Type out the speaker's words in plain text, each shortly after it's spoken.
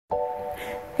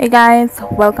Hey guys,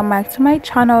 welcome back to my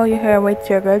channel. You're here with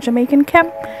your girl Jamaican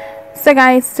Kim. So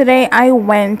guys, today I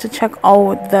went to check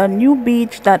out the new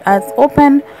beach that has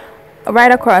opened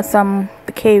right across the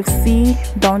KFC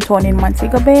downtown in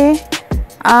Montego Bay.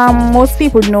 Most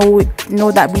people know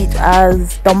that beach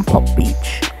as Dump Up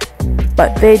Beach,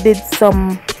 but they did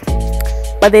some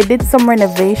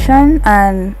renovation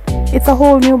and it's a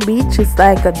whole new beach. It's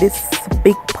like this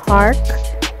big park.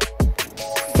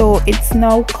 So it's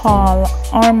now called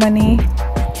Harmony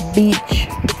Beach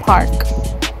Park.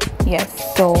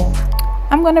 Yes, so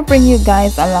I'm gonna bring you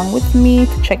guys along with me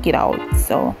to check it out.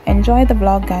 So enjoy the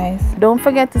vlog, guys. Don't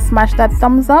forget to smash that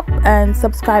thumbs up and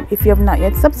subscribe if you have not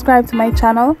yet subscribed to my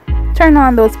channel. Turn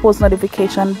on those post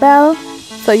notification bell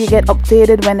so you get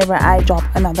updated whenever I drop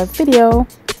another video.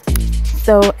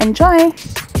 So enjoy.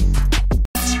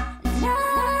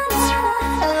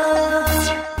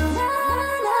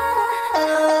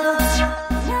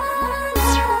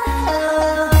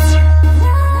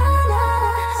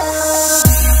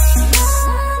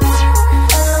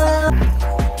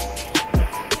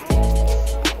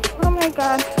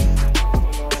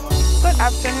 Good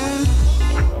afternoon.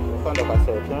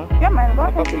 Yeah, man, go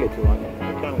ahead.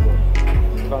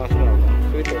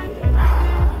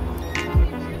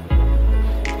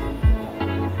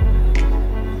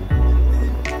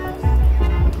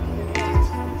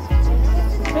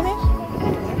 Finish?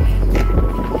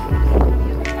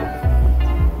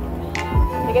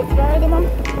 You get started, Mom?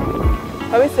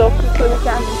 Are we so quick so we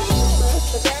can?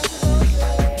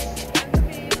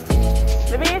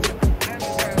 The beach?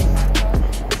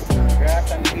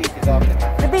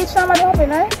 The beach not open,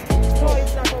 right? No,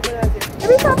 it's not open as yet. The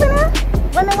beach open, eh?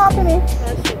 When they open it?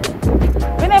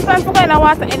 We didn't plan to go in the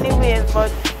water anyways,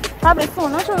 but probably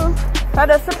soon, not true? So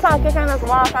just the park, you can just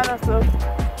walk and just look.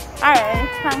 Alright,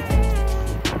 thanks.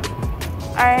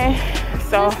 Alright,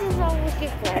 so. This is how we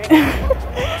keep it.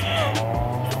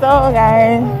 So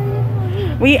guys,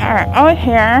 we are out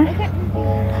here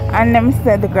and them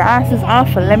said the grass is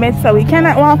off limits, so we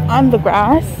cannot walk on the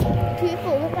grass.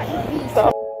 People, look at the beach.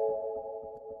 So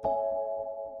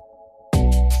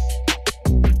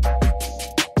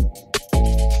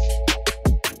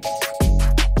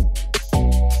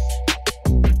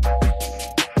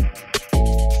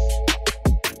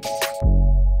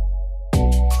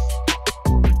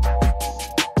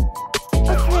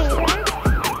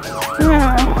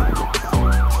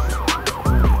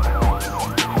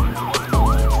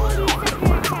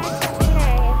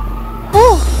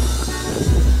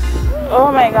oh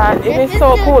my god, it is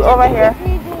so cool over here.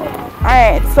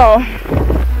 Alright, so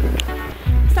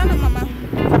stand up, mama.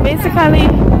 So basically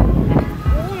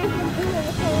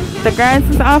the grass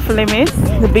is off limits,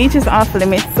 the beach is off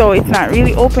limits, so it's not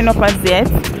really open up as yet,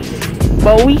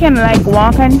 but we can like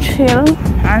walk and chill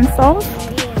and stuff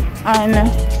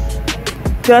and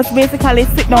just basically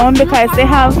sit down because they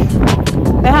have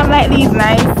like these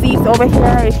nice seats over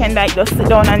here. You can like just sit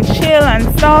down and chill and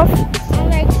stuff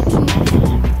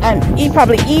and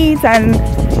probably eat and,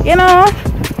 you know,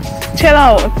 chill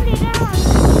out.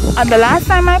 And the last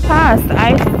time I passed,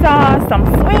 I saw some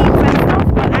swings and stuff,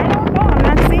 but I don't know, I'm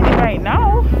not seeing it right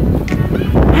now.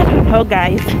 I don't know,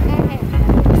 guys.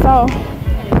 So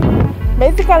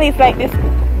basically it's like this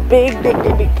big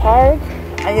park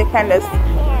and you can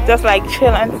just like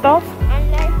chill and stuff.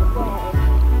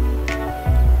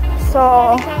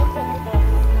 So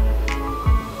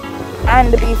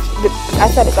and the beach, I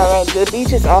said it already, the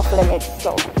beach is off limits,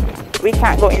 so we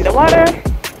can't go in the water.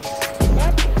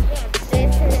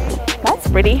 That's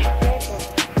pretty.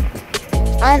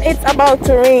 And it's about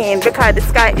to rain because the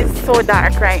sky is so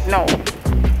dark right now.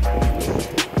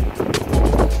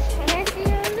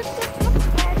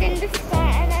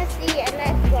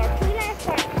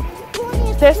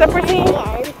 There's a pretty,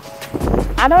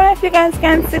 I don't know if you guys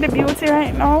can see the beauty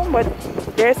right now, but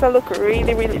there's a look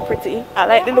really pretty. I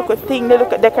like the look of thing, the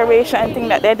look of decoration and thing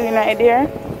that they're doing right there.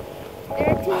 There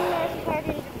are 2 lifeguards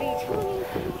in the beach. Who needs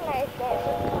 2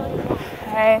 lifeguards?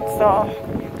 Alright, so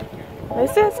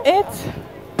this is it.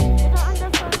 Only on the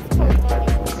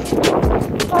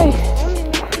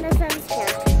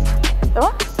sunset. The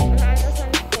what? On the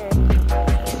sunset.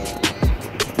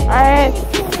 Alright,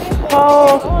 so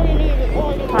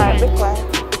alright, be quiet.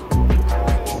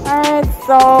 Alright,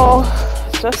 so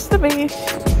just the beach.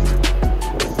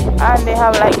 And they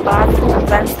have like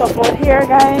bathrooms and stuff out here,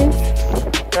 guys.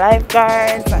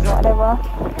 Lifeguards and whatever.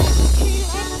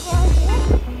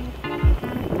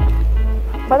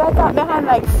 But I thought they had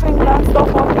like swings and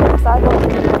stuff out here, so I don't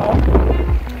really know.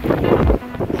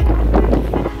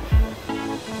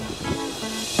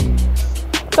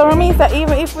 So Remy said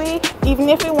even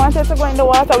if we wanted to go in the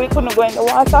water, we couldn't go in the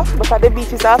water because the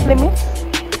beach is off limits.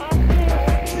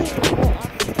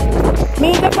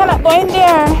 Me, they cannot go in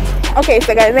there. Okay,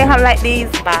 so guys, they have like these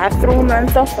bathrooms and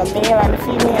stuff for male and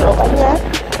female over here.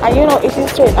 And you know, it is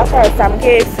straight across from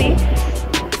KFC.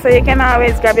 So you can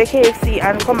always grab your KFC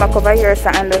and come back over here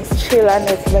and just chill and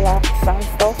just relax and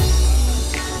stuff.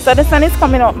 So the sun is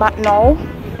coming up back now,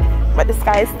 but the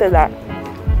sky is still dark.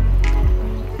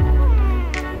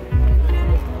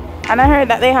 And I heard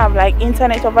that they have like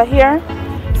internet over here,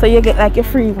 so you get like your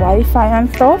free Wi-Fi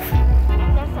and stuff.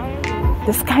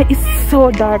 The sky is so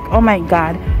dark, oh my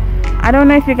god. I don't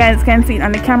know if you guys can see it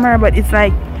on the camera, but it's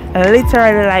like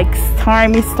literally like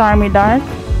stormy dark.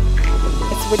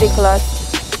 It's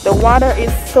ridiculous. The water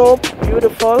is so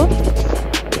beautiful.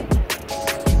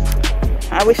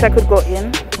 I wish I could go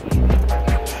in,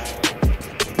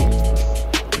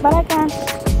 but I can't.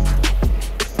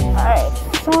 Alright,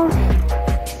 so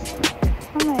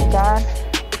oh my god.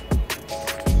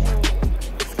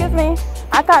 Excuse me.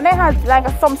 I thought they had like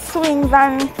some swings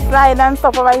and slides and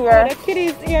stuff over here. The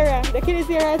kiddies area. The kiddies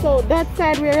area, so that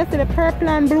side where you see the purple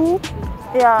and blue.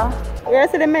 Yeah. Where you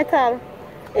see the metal.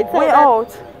 It's way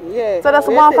out. Yeah. So that's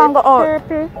walk and go out.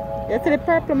 Purple. You see the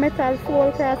purple metal fall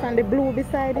across and the blue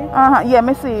beside it. Yeah,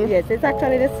 me see it. Yes, it's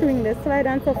actually the swing, the slide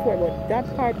and so forth, but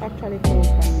that part actually closed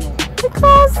from now.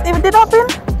 Because it did open?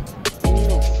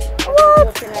 No.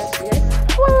 What? Yes.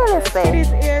 Where is It is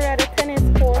it? area, the tennis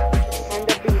court and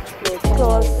the beach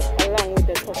closed along with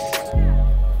the top.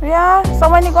 Yeah, so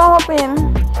when you go open?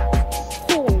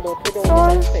 Soon, but we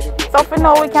don't Soon? So for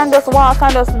now we can just walk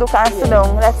and just look and sit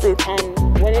down, that's it.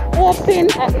 And when it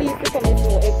opens, at least you can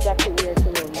know exactly where to go.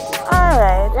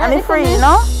 Alright, and it's free,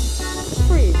 no?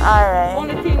 Free. Alright.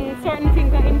 Only thing, certain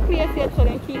things are in place yet, so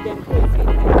then keep them closed.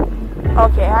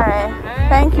 Okay, alright.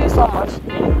 Thank you so much.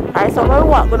 Alright, so we'll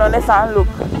walk down this and look,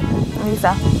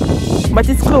 Lisa. But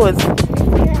it's closed.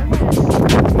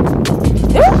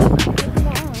 Yeah.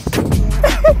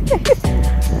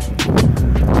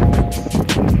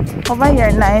 Over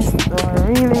here, nice though.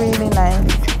 Really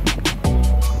nice.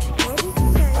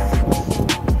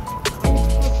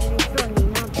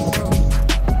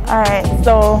 Alright,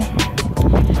 so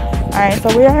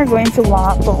we are going to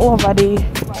walk over the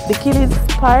kiddies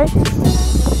part.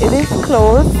 It is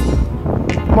closed,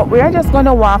 but we are just going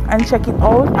to walk and check it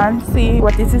out and see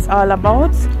what this is all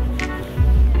about.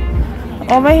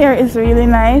 Over here is really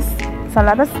nice. It's a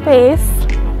lot of space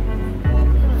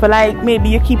for like maybe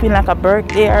you're keeping like a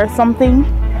birthday or something.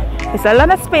 It's a lot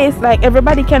of space, like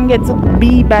everybody can get to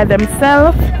be by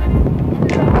themselves.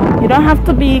 You don't have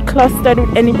to be clustered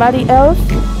with anybody else.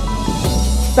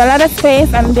 It's a lot of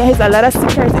space and there is a lot of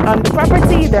security on the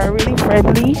property. They're really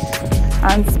friendly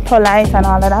and polite and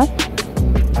all of that.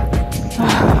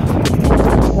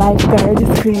 Lifeguard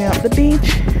is cleaning up the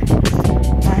beach.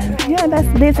 And yeah, that's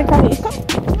basically it.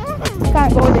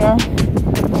 Can't go there.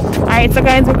 Alright, so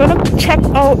guys, we're gonna check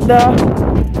out the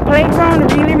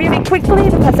playground really quickly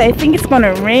because I think it's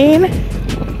gonna rain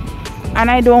and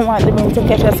I don't want the rain to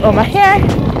catch us over here.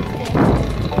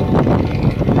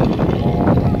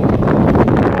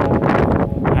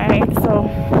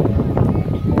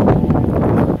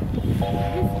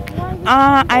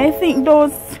 I think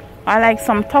those are like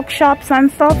some tuck shops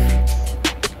and stuff,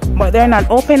 but they're not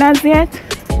open as yet.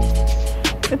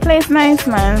 The place nice,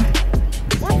 man.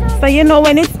 So you know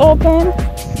when it's open,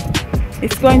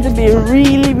 it's going to be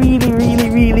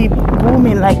really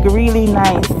booming, like really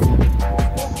nice.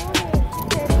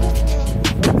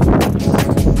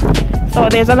 So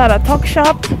there's a lot of tuck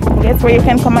shop. That's where you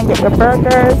can come and get your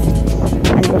burgers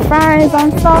and your fries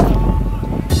and stuff.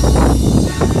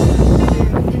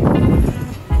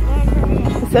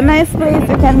 It's a nice place.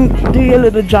 You can do your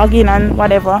little jogging and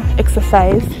whatever,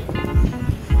 exercise.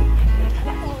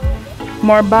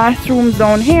 More bathrooms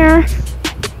down here,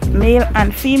 male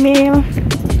and female.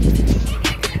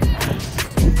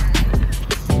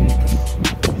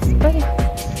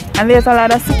 And there's a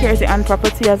lot of security on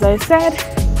property, as I said.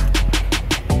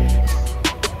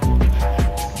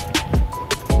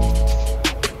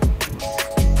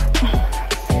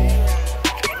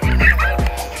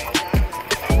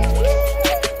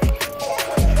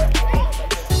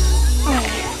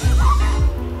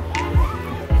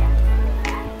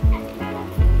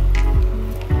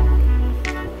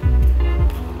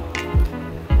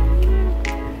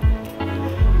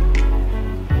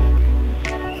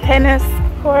 Tennis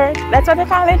court, that's what they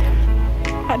call it.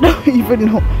 I don't even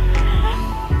know.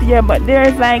 Yeah, but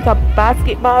there's like a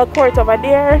basketball court over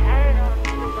there.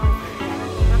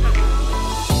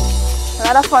 A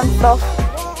lot of fun stuff.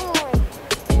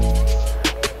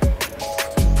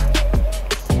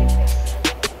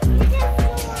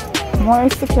 more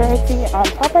security on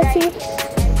property.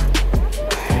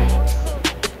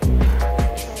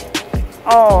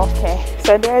 Oh, okay.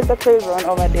 So there's a playground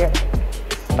over there,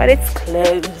 but it's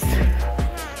closed.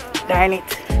 Darn it.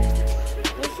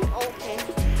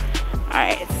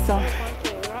 Alright, so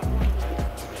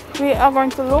we are going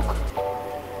to look.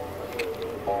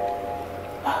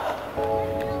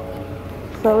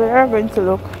 So we are going to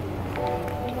look.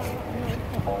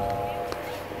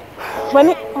 When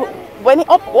it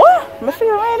up, what? I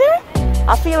feel right there.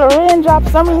 I feel a raindrop.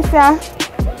 Something say.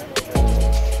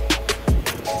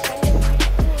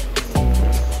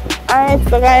 Alright,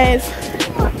 so guys,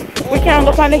 we can't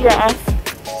go on the grass,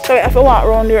 so we have to walk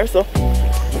around there. So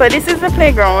this is the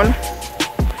playground.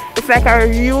 It's like a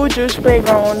huge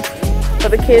playground for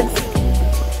the kids,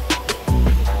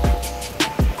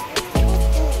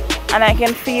 and I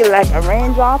can feel like a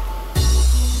raindrop.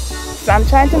 So I'm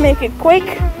trying to make it quick.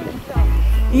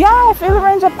 Yeah, I feel a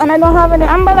raindrop, and I don't have any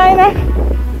umbrella either.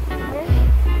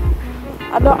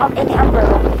 I don't have any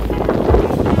umbrella.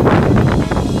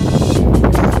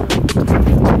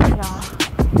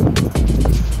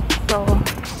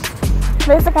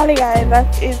 Basically guys,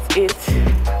 that is it.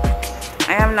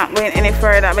 I am not going any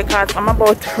further because I'm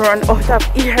about to run out of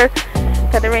here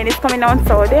because the rain is coming down.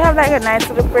 So they have like a nice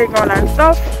little playground and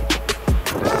stuff,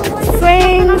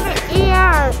 swings.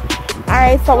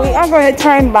 Alright, so we are going to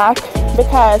turn back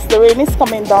because the rain is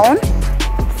coming down.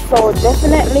 So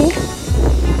definitely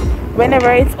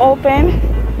whenever it's open,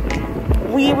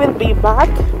 we will be back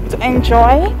to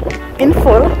enjoy in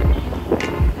full.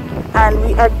 And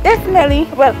we are definitely,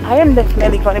 well, I am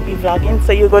definitely going to be vlogging,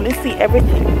 so you're going to see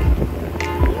everything.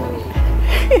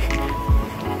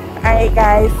 Alright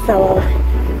guys, so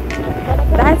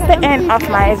that's the end of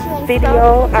my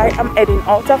video. I am heading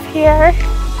out of here.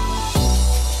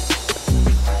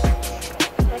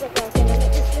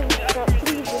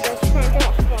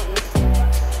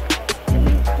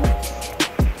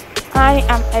 I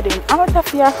am heading out of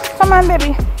here. Come on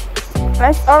baby,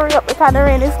 let's hurry up because the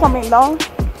rain is coming down.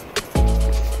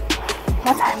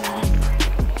 What time now?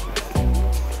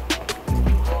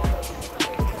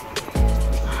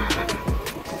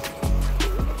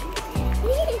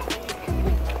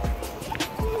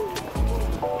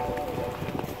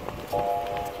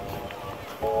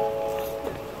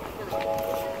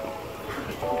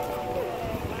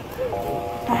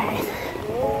 All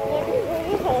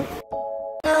right.